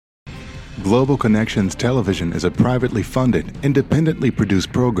Global Connections Television is a privately funded, independently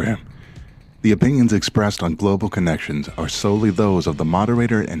produced program. The opinions expressed on Global Connections are solely those of the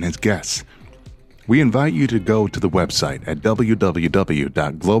moderator and his guests. We invite you to go to the website at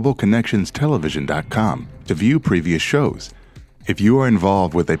www.globalconnectionstelevision.com to view previous shows. If you are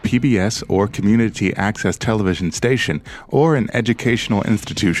involved with a PBS or community access television station or an educational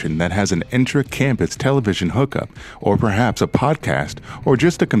institution that has an intra-campus television hookup, or perhaps a podcast, or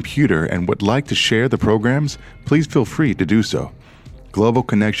just a computer and would like to share the programs, please feel free to do so. Global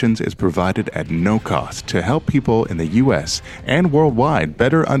Connections is provided at no cost to help people in the U.S. and worldwide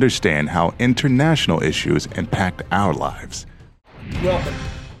better understand how international issues impact our lives. Welcome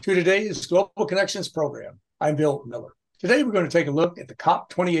to today's Global Connections program. I'm Bill Miller. Today, we're going to take a look at the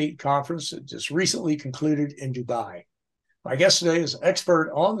COP28 conference that just recently concluded in Dubai. My guest today is an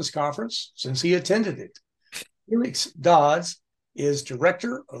expert on this conference since he attended it. Felix Dodds is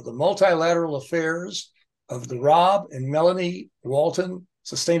Director of the Multilateral Affairs of the Rob and Melanie Walton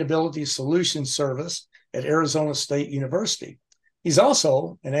Sustainability Solutions Service at Arizona State University. He's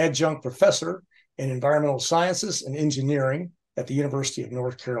also an adjunct professor in environmental sciences and engineering at the University of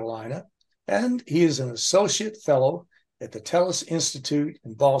North Carolina, and he is an associate fellow at the Tellus Institute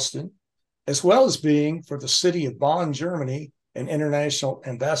in Boston, as well as being for the city of Bonn, Germany, an international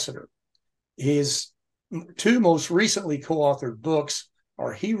ambassador. His two most recently co-authored books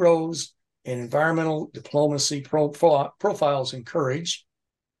are Heroes in Environmental Diplomacy, Profiles and Courage,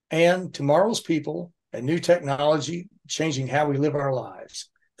 and Tomorrow's People, a New Technology Changing How We Live Our Lives.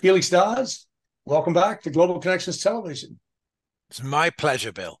 Felix Dodds, welcome back to Global Connections Television. It's my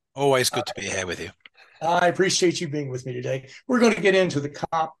pleasure, Bill. Always good to be here with you. I appreciate you being with me today. We're going to get into the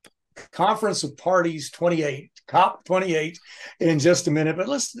Conference of Parties 28, COP28, in just a minute, but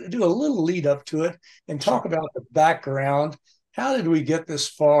let's do a little lead up to it and talk about the background. How did we get this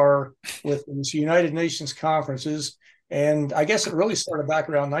far with these United Nations conferences? And I guess it really started back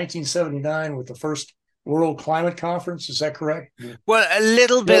around 1979 with the first World Climate Conference. Is that correct? Well, a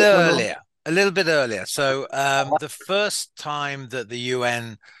little bit earlier. So the first time that the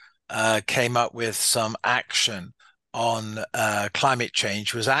UN came up with some action on climate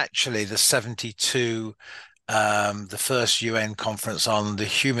change was actually the 72, the first UN conference on the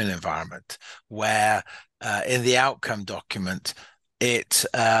human environment, where in the outcome document, it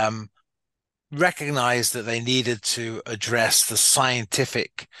recognized that they needed to address the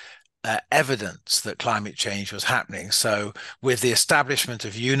scientific evidence that climate change was happening. So with the establishment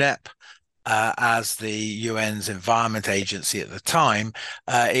of UNEP, as the UN's environment agency at the time,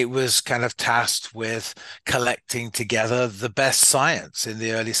 it was kind of tasked with collecting together the best science in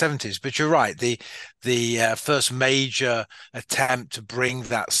the early 70s. But you're right, the first major attempt to bring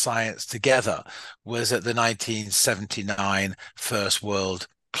that science together was at the 1979 First World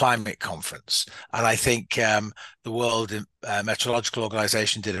Climate Conference. And I think the World Meteorological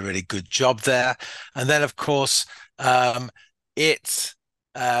Organization did a really good job there. And then, of course, it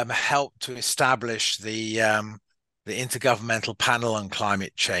helped to establish the Intergovernmental Panel on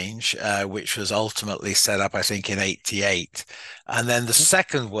Climate Change, which was ultimately set up, I think, in '88. And then the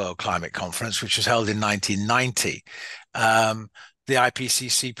Second World Climate Conference, which was held in 1990, the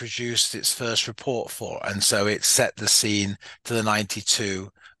IPCC produced its first report for, and so it set the scene to the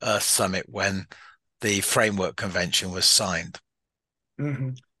 '92 Earth Summit when the Framework Convention was signed.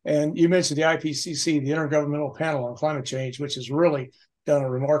 Mm-hmm. And you mentioned the IPCC, the Intergovernmental Panel on Climate Change, which has really done a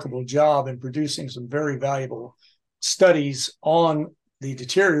remarkable job in producing some very valuable studies on the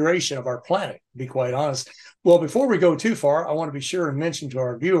deterioration of our planet, to be quite honest. Well, before we go too far, I want to be sure and mention to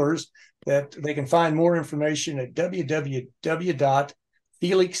our viewers that they can find more information at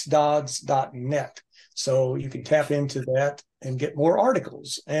www.felixdodds.net. So you can tap into that and get more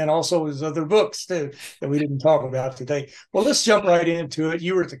articles, and also his other books too that we didn't talk about today. Well, let's jump right into it.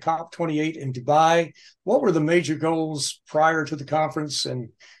 You were at the COP28 in Dubai. What were the major goals prior to the conference, and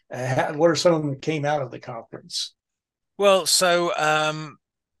what are some of them that came out of the conference? Well, so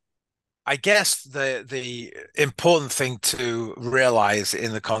I guess the important thing to realize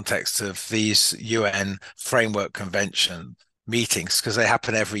in the context of these UN Framework Convention meetings, because they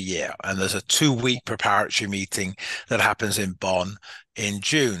happen every year, and there's a 2-week preparatory meeting that happens in Bonn in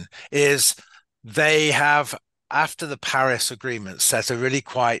June, is they have, after the Paris Agreement, set a really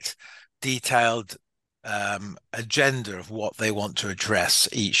quite detailed agenda of what they want to address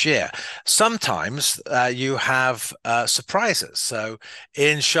each year. Sometimes you have surprises. So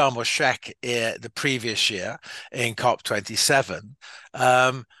in Sharm el-Sheikh the previous year, in COP27,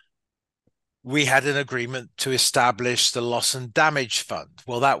 we had an agreement to establish the Loss and Damage Fund.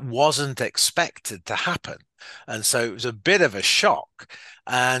 Well, that wasn't expected to happen. And so it was a bit of a shock.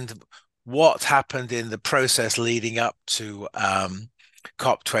 And what happened in the process leading up to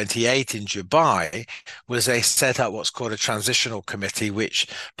COP28 in Dubai was they set up what's called a transitional committee, which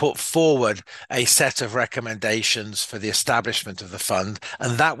put forward a set of recommendations for the establishment of the fund.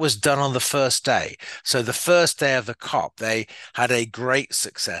 And that was done on the first day. So the first day of the COP, they had a great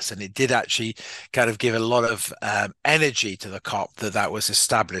success, and it did actually kind of give a lot of energy to the COP that was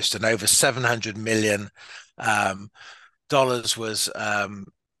established, and over $700 million dollars was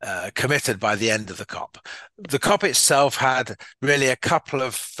committed by the end of the COP. The COP itself had really a couple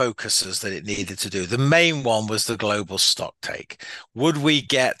of focuses that it needed to do. The main one was the global stock take. Would we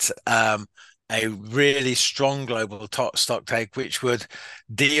get a really strong global stock take, which would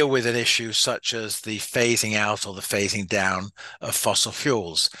deal with an issue such as the phasing out or the phasing down of fossil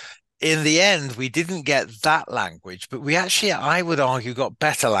fuels? In the end, we didn't get that language, but we actually, I would argue, got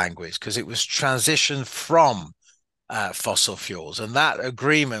better language, because it was transition from fossil fuels. And that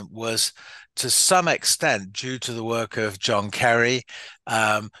agreement was to some extent due to the work of John Kerry,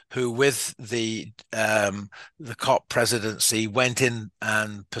 who with the COP presidency went in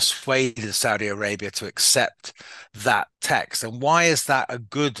and persuaded Saudi Arabia to accept that text. And why is that a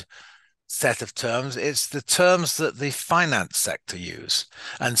good set of terms? It's the terms that the finance sector use.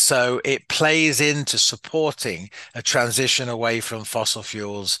 And so it plays into supporting a transition away from fossil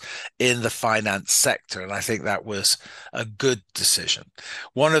fuels in the finance sector. And I think that was a good decision.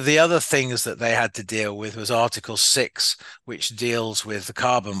 One of the other things that they had to deal with was Article 6, which deals with the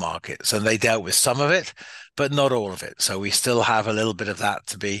carbon markets. And they dealt with some of it, but not all of it. So we still have a little bit of that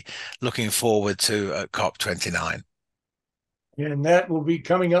to be looking forward to at COP29. And that will be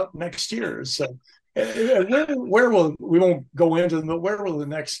coming up next year. So where will, we won't go into them, but where will the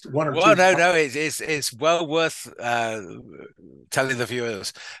next one or two? No, it's well worth telling the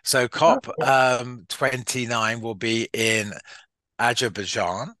viewers. So COP 29 will be in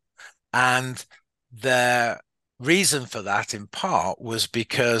Azerbaijan, and the reason for that in part was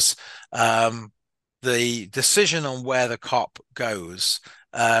because the decision on where the COP goes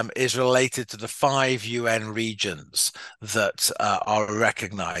is related to the 5 UN regions that are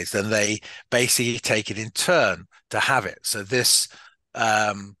recognized, and they basically take it in turn to have it. So this,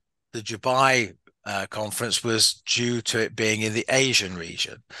 the Dubai conference was due to it being in the Asian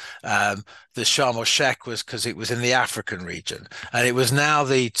region. The Sharm el-Sheikh was because it was in the African region, and it was now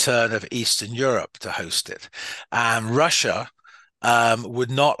the turn of Eastern Europe to host it. And Russia would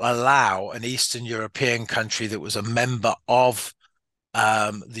not allow an Eastern European country that was a member of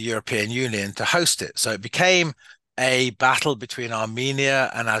the European Union to host it. So it became a battle between Armenia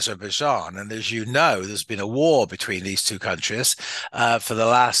and Azerbaijan. And as you know, there's been a war between these two countries for the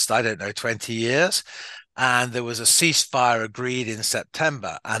last, 20 years. And there was a ceasefire agreed in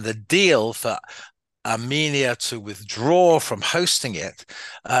September. And the deal for Armenia to withdraw from hosting it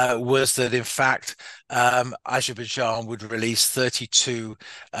was that, in fact, Azerbaijan would release 32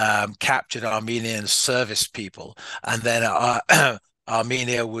 captured Armenian service people, and then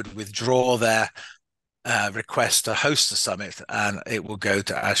Armenia would withdraw their request to host the summit, and it will go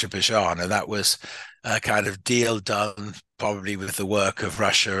to Azerbaijan. And that was a kind of deal done, probably with the work of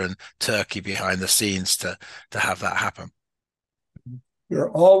Russia and Turkey behind the scenes to have that happen. There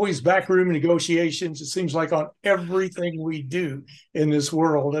are always backroom negotiations, it seems like, on everything we do in this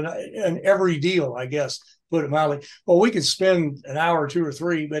world, and every deal, I guess, put it mildly. Well, we could spend an hour or two or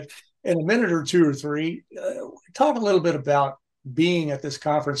three, but in a minute or two or three, talk a little bit about being at this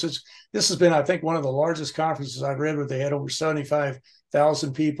conference. This has been, I think, one of the largest conferences I've read, where they had over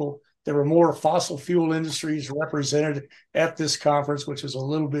 75,000 people. There were more fossil fuel industries represented at this conference, which is a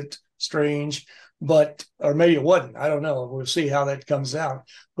little bit strange, but, or maybe it wasn't. I don't know. We'll see how that comes out.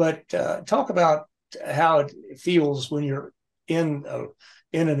 But talk about how it feels when you're in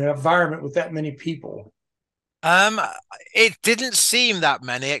an environment with that many people. It didn't seem that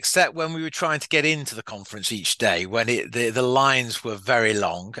many, except when we were trying to get into the conference each day, when the lines were very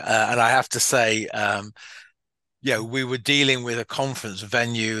long. And I have to say, we were dealing with a conference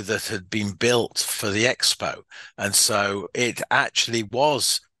venue that had been built for the expo. And so it actually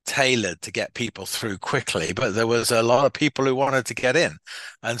was tailored to get people through quickly, but there was a lot of people who wanted to get in.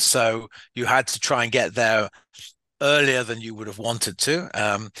 And so you had to try and get there earlier than you would have wanted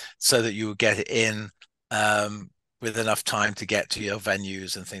to, so that you would get in with enough time to get to your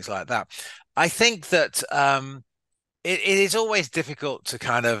venues and things like that. I think that it is always difficult to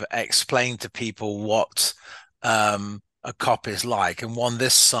kind of explain to people what a COP is like, and one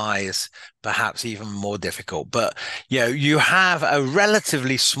this size perhaps even more difficult. But you have a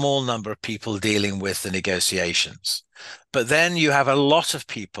relatively small number of people dealing with the negotiations, but then you have a lot of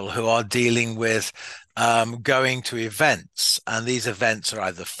people who are dealing with going to events, and these events are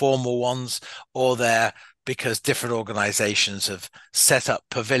either formal ones or they're because different organizations have set up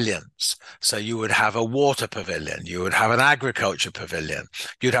pavilions. So you would have a water pavilion, you would have an agriculture pavilion,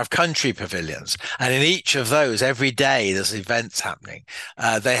 you'd have country pavilions. And in each of those, every day there's events happening.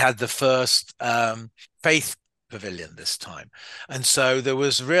 They had the first faith pavilion this time. And so there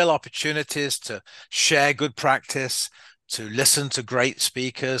was real opportunities to share good practice, to listen to great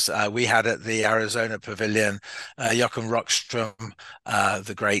speakers. We had at the Arizona Pavilion, Joachim Rockström,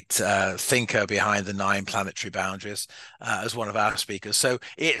 the great thinker behind the 9 planetary boundaries, as one of our speakers. So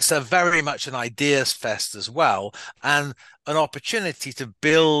it's a very much an ideas fest as well, and an opportunity to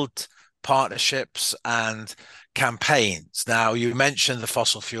build partnerships and campaigns. Now, you mentioned the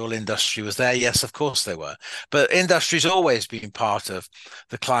fossil fuel industry was there. Yes, of course they were. But industry's always been part of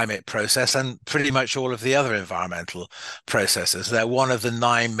the climate process and pretty much all of the other environmental processes. They're one of the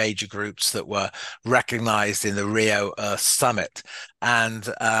 9 major groups that were recognized in the Rio Earth Summit. And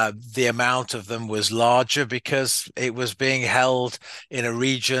the amount of them was larger because it was being held in a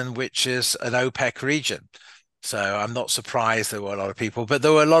region which is an OPEC region. So I'm not surprised there were a lot of people, but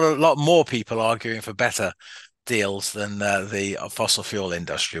there were a lot more people arguing for better deals than the fossil fuel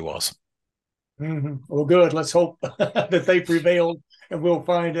industry was. Mm-hmm. Well, good. Let's hope that they prevailed, and we'll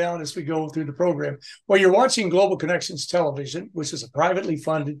find out as we go through the program. Well, you're watching Global Connections Television, which is a privately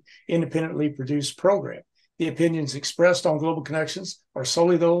funded, independently produced program. The opinions expressed on Global Connections are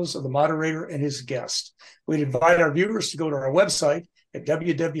solely those of the moderator and his guest. We'd invite our viewers to go to our website at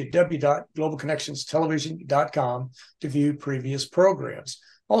www.globalconnectionstelevision.com to view previous programs.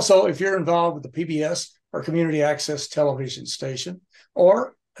 Also, if you're involved with the PBS or community access television station,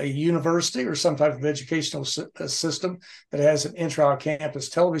 or a university or some type of educational system that has an intra-campus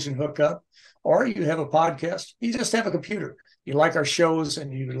television hookup, or you have a podcast, you just have a computer, you like our shows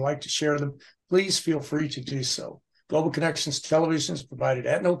and you would like to share them, please feel free to do so. Global Connections Television is provided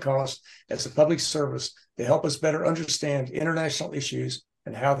at no cost as a public service to help us better understand international issues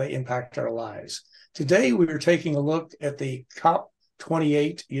and how they impact our lives. Today, we are taking a look at the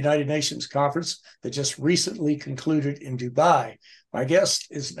COP28 United Nations Conference that just recently concluded in Dubai. My guest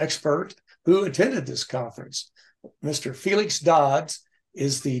is an expert who attended this conference. Mr. Felix Dodds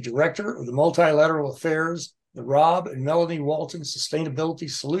is the director of the Multilateral Affairs, the Rob and Melanie Walton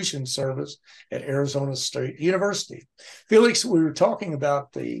Sustainability Solutions Service at Arizona State University. Felix, we were talking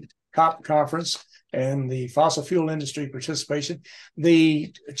about the COP conference and the fossil fuel industry participation.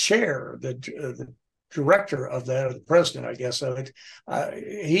 The chair, the director of that, or the president, I guess, of it,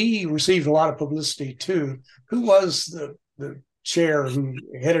 he received a lot of publicity too. Who was the chair who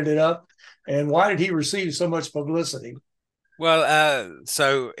headed it up, and why did he receive so much publicity? Well,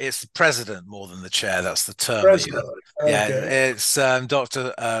 so it's the president more than the chair. That's the term. President. Yeah, Okay. it's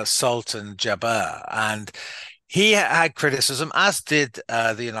Dr. Sultan Jabbar, and he had criticism, as did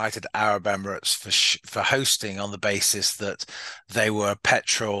the United Arab Emirates, for hosting on the basis that they were a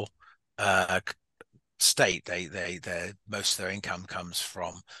petrol state. They most of their income comes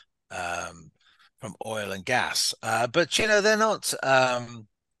from oil and gas. But they're not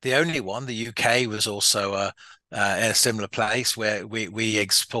the only one. The UK was also in a similar place where we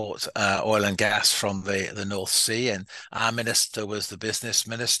export oil and gas from the North Sea, and our minister was the business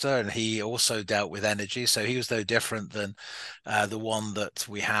minister, and he also dealt with energy. So he was no different than the one that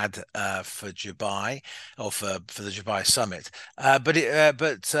we had for Dubai, or for the Dubai summit. But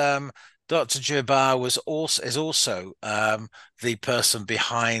Dr. Jabbar is also the person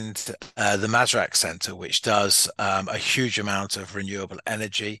behind the Masrak Center, which does a huge amount of renewable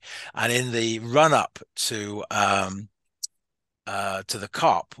energy. And in the run-up to the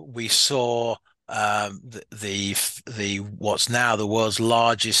COP, we saw the what's now the world's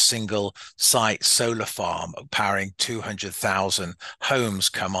largest single site solar farm powering 200,000 homes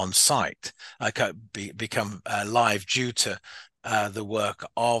come on site, become live due to the work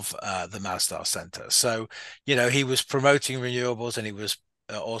of the Masdar Center. So, he was promoting renewables, and he was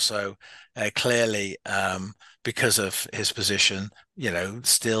also clearly, because of his position,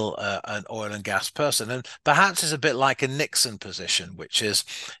 still an oil and gas person. And perhaps it's a bit like a Nixon position, which is,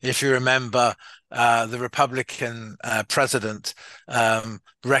 if you remember, the Republican president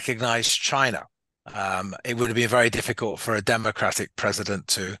recognized China. It would have been very difficult for a Democratic president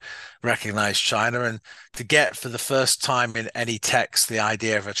to recognize China, and to get for the first time in any text the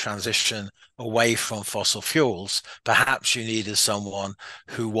idea of a transition away from fossil fuels. Perhaps you needed someone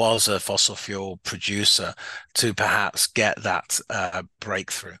who was a fossil fuel producer to perhaps get that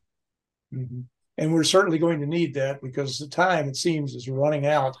breakthrough. Mm-hmm. And we're certainly going to need that, because the time, it seems, is running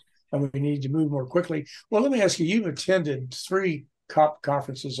out and we need to move more quickly. Well, let me ask you, you've attended 3 COP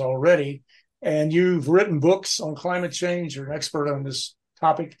conferences already. and you've written books on climate change. You're an expert on this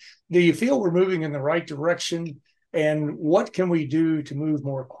topic. Do you feel we're moving in the right direction? And what can we do to move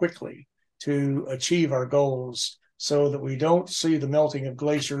more quickly to achieve our goals so that we don't see the melting of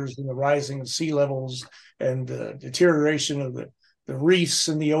glaciers and the rising of sea levels and the deterioration of the reefs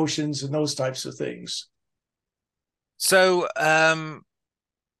and the oceans and those types of things? So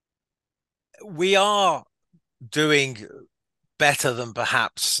we are doing better than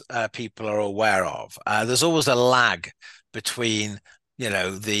perhaps people are aware of. There's always a lag between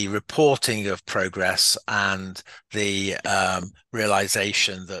the reporting of progress and the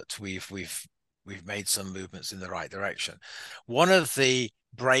realization that we've made some movements in the right direction. One of the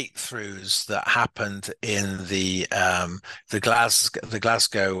breakthroughs that happened in the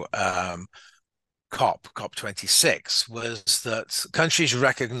Glasgow COP26 was that countries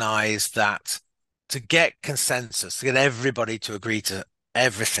recognized that to get consensus, to get everybody to agree to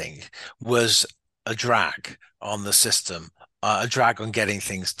everything, was a drag on the system, a drag on getting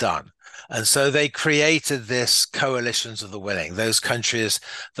things done. And so they created this coalitions of the willing, those countries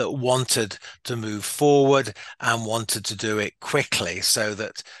that wanted to move forward and wanted to do it quickly so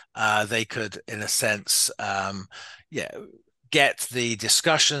that they could, in a sense, get the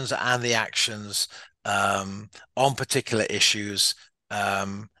discussions and the actions on particular issues,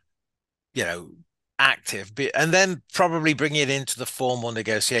 active, and then probably bring it into the formal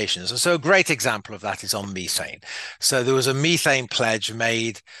negotiations. And so a great example of that is on methane. So there was a methane pledge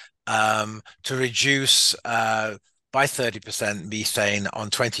made to reduce by 30% methane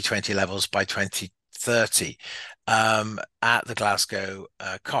on 2020 levels by 2030 at the Glasgow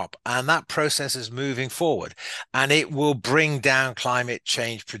COP. And that process is moving forward, and it will bring down climate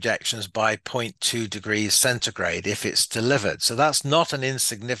change projections by 0.2 degrees centigrade if it's delivered. So that's not an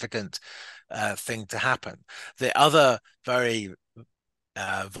insignificant thing to happen. The other very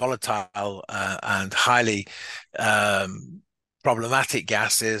volatile and highly problematic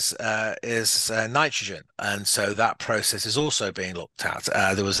gas is nitrogen, and so that process is also being looked at.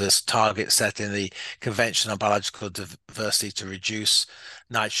 There was this target set in the Convention on Biological Diversity to reduce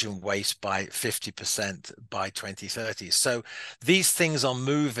nitrogen waste by 50% by 2030. So these things are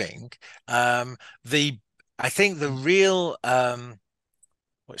moving. I think the real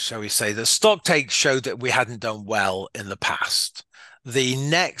what shall we say, the stock take showed that we hadn't done well in the past. The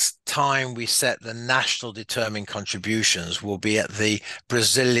next time we set the national determined contributions will be at the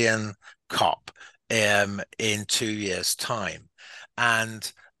Brazilian COP in 2 years' time.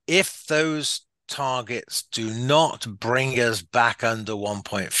 And if those targets do not bring us back under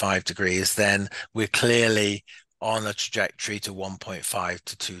 1.5 degrees, then we're clearly on a trajectory to 1.5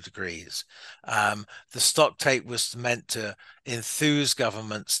 to 2 degrees. The stock take was meant to enthuse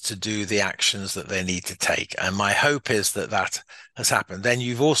governments to do the actions that they need to take. And my hope is that that has happened. Then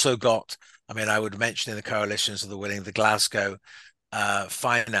you've also got, I would mention in the coalitions of the willing, the Glasgow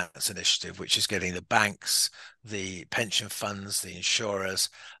Finance Initiative, which is getting the banks, the pension funds, the insurers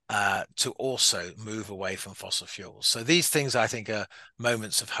to also move away from fossil fuels. So these things, I think, are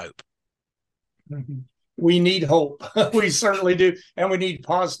moments of hope. Mm-hmm. We need hope. We certainly do. And we need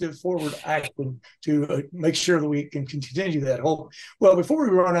positive forward action to make sure that we can continue that hope. Well, before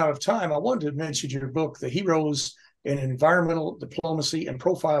we run out of time, I wanted to mention your book, The Heroes in Environmental Diplomacy and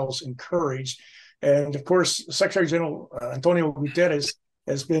Profiles in Courage. And of course, Secretary General Antonio Guterres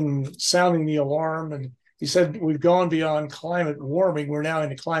has been sounding the alarm, and he said we've gone beyond climate warming. We're now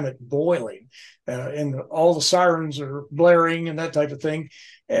into climate boiling, and all the sirens are blaring and that type of thing.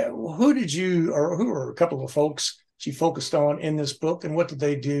 Who are a couple of folks she focused on in this book, and what did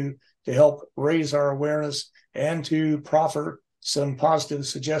they do to help raise our awareness and to proffer some positive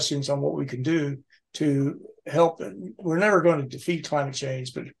suggestions on what we can do to help? We're never going to defeat climate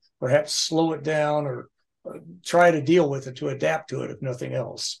change, but perhaps slow it down or try to deal with it, to adapt to it, if nothing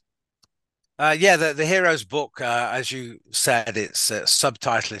else. The Heroes book, as you said, its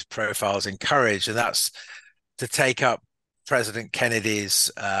subtitle is Profiles in Courage, and that's to take up President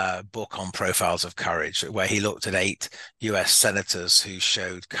Kennedy's book on Profiles of Courage, where he looked at 8 US senators who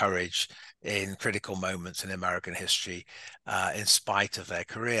showed courage in critical moments in American history in spite of their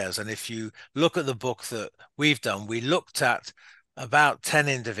careers. And if you look at the book that we've done, we looked at about 10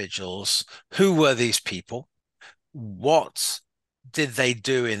 individuals. Who were these people? What did they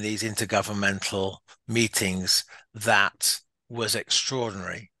do in these intergovernmental meetings that was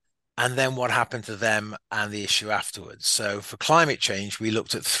extraordinary? And then what happened to them and the issue afterwards? So for climate change, we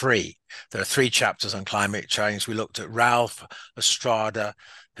looked at 3. There are 3 chapters on climate change. We looked at Ralph Estrada,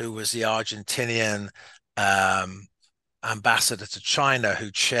 who was the Argentinian ambassador to China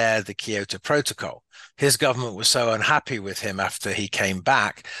who chaired the Kyoto Protocol. His government was so unhappy with him after he came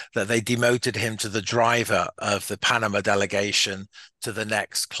back that they demoted him to the driver of the Panama delegation to the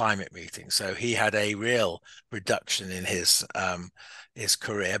next climate meeting. So he had a real reduction in his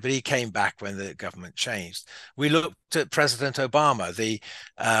career, but he came back when the government changed. We looked at President Obama, the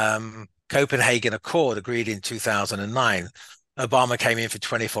Copenhagen Accord agreed in 2009. Obama came in for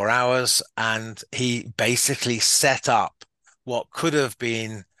 24 hours and he basically set up what could have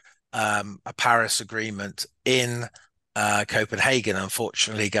been a Paris Agreement in Copenhagen.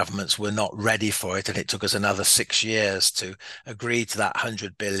 Unfortunately, governments were not ready for it, and it took us another 6 years to agree to that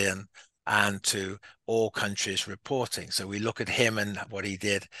 100 billion and to all countries reporting. So we look at him and what he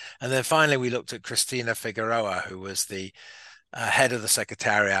did. And then finally, we looked at Cristina Figueroa, who was the head of the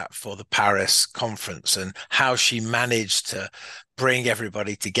Secretariat for the Paris conference, and how she managed to bring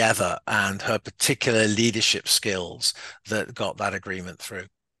everybody together and her particular leadership skills that got that agreement through.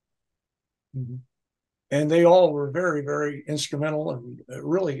 Mm-hmm. And they all were very, very instrumental and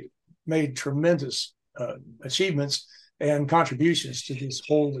really made tremendous achievements and contributions to this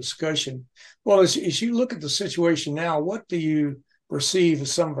whole discussion. Well, as you look at the situation now, what do you perceive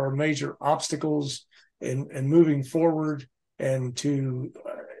as some of our major obstacles in moving forward? And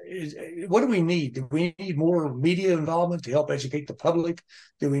what do we need? Do we need more media involvement to help educate the public?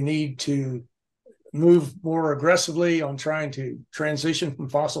 Do we need to move more aggressively on trying to transition from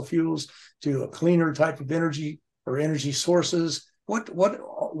fossil fuels to a cleaner type of energy or energy sources? What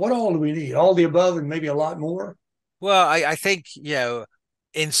all do we need? All the above and maybe a lot more? Well, I think,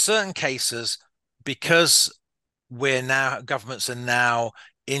 in certain cases, because governments are now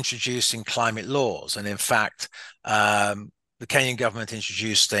introducing climate laws, and in fact, the Kenyan government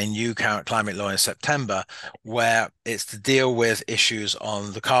introduced a new climate law in September where it's to deal with issues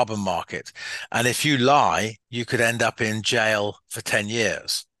on the carbon market. And if you lie, you could end up in jail for 10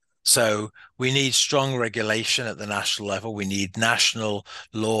 years. So we need strong regulation at the national level. We need national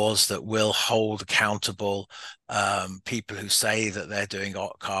laws that will hold accountable people who say that they're doing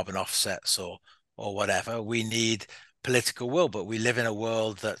carbon offsets or whatever. We need political will, but we live in a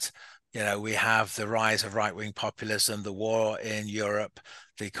world that we have the rise of right-wing populism, the war in Europe,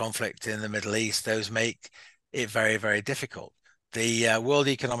 the conflict in the Middle East. Those make it very, very difficult. The World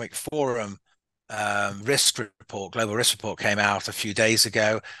Economic Forum global risk report came out a few days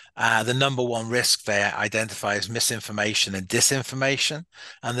ago. The number one risk they identify is misinformation and disinformation.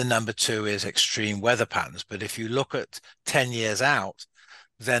 And the number two is extreme weather patterns. But if you look at 10 years out,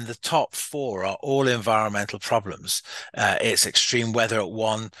 then the top four are all environmental problems. It's extreme weather at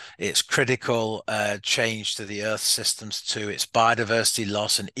one, it's critical change to the Earth systems two, it's biodiversity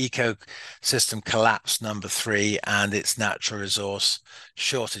loss and ecosystem collapse number three, and it's natural resource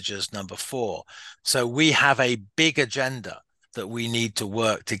shortages number four. So we have a big agenda that we need to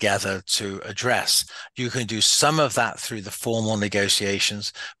work together to address. You can do some of that through the formal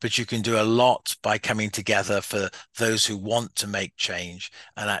negotiations, but you can do a lot by coming together for those who want to make change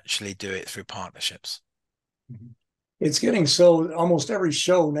and actually do it through partnerships. It's getting so almost every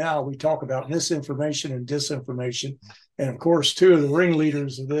show now we talk about misinformation and disinformation. And of course, two of the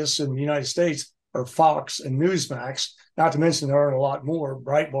ringleaders of this in the United States are Fox and Newsmax, not to mention there are a lot more,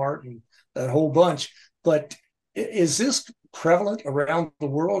 Breitbart and that whole bunch. But is this prevalent around the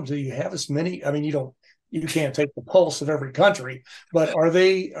world? Do you have as many? I mean, you can't take the pulse of every country, but are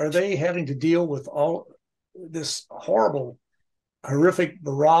they having to deal with all this horrific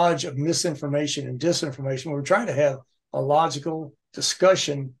barrage of misinformation and disinformation? We're trying to have a logical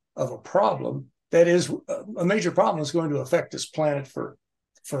discussion of a problem that is a major problem that's going to affect this planet for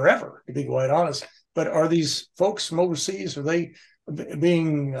forever, to be quite honest. But are these folks from overseas, are they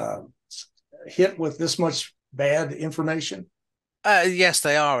being hit with this much bad information? Yes,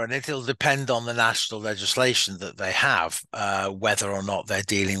 they are, and it'll depend on the national legislation that they have, whether or not they're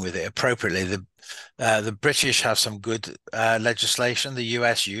dealing with it appropriately. The British have some good legislation. The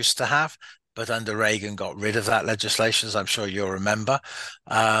US used to have, but under Reagan got rid of that legislation, as I'm sure you'll remember.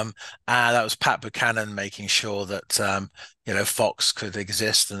 And that was Pat Buchanan making sure that Fox could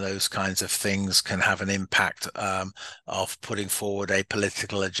exist, and those kinds of things can have an impact of putting forward a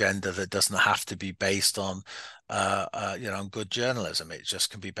political agenda that doesn't have to be based on on good journalism. It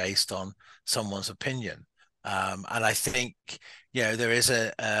just can be based on someone's opinion. And I think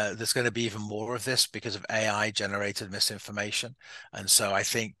there's going to be even more of this because of AI generated misinformation. And so I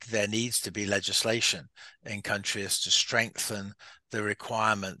think there needs to be legislation in countries to strengthen the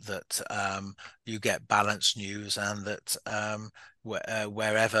requirement that you get balanced news, and that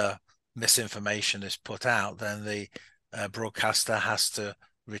wherever misinformation is put out, then the broadcaster has to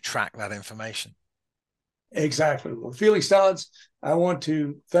retract that information. Exactly. Well, Felix Dodds, I want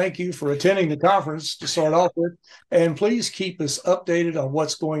to thank you for attending the conference to start off with. And please keep us updated on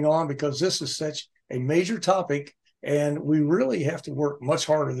what's going on, because this is such a major topic. And we really have to work much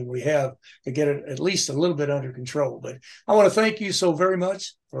harder than we have to get it at least a little bit under control. But I want to thank you so very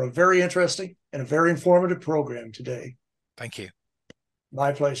much for a very interesting and a very informative program today. Thank you.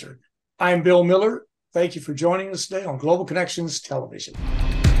 My pleasure. I'm Bill Miller. Thank you for joining us today on Global Connections Television.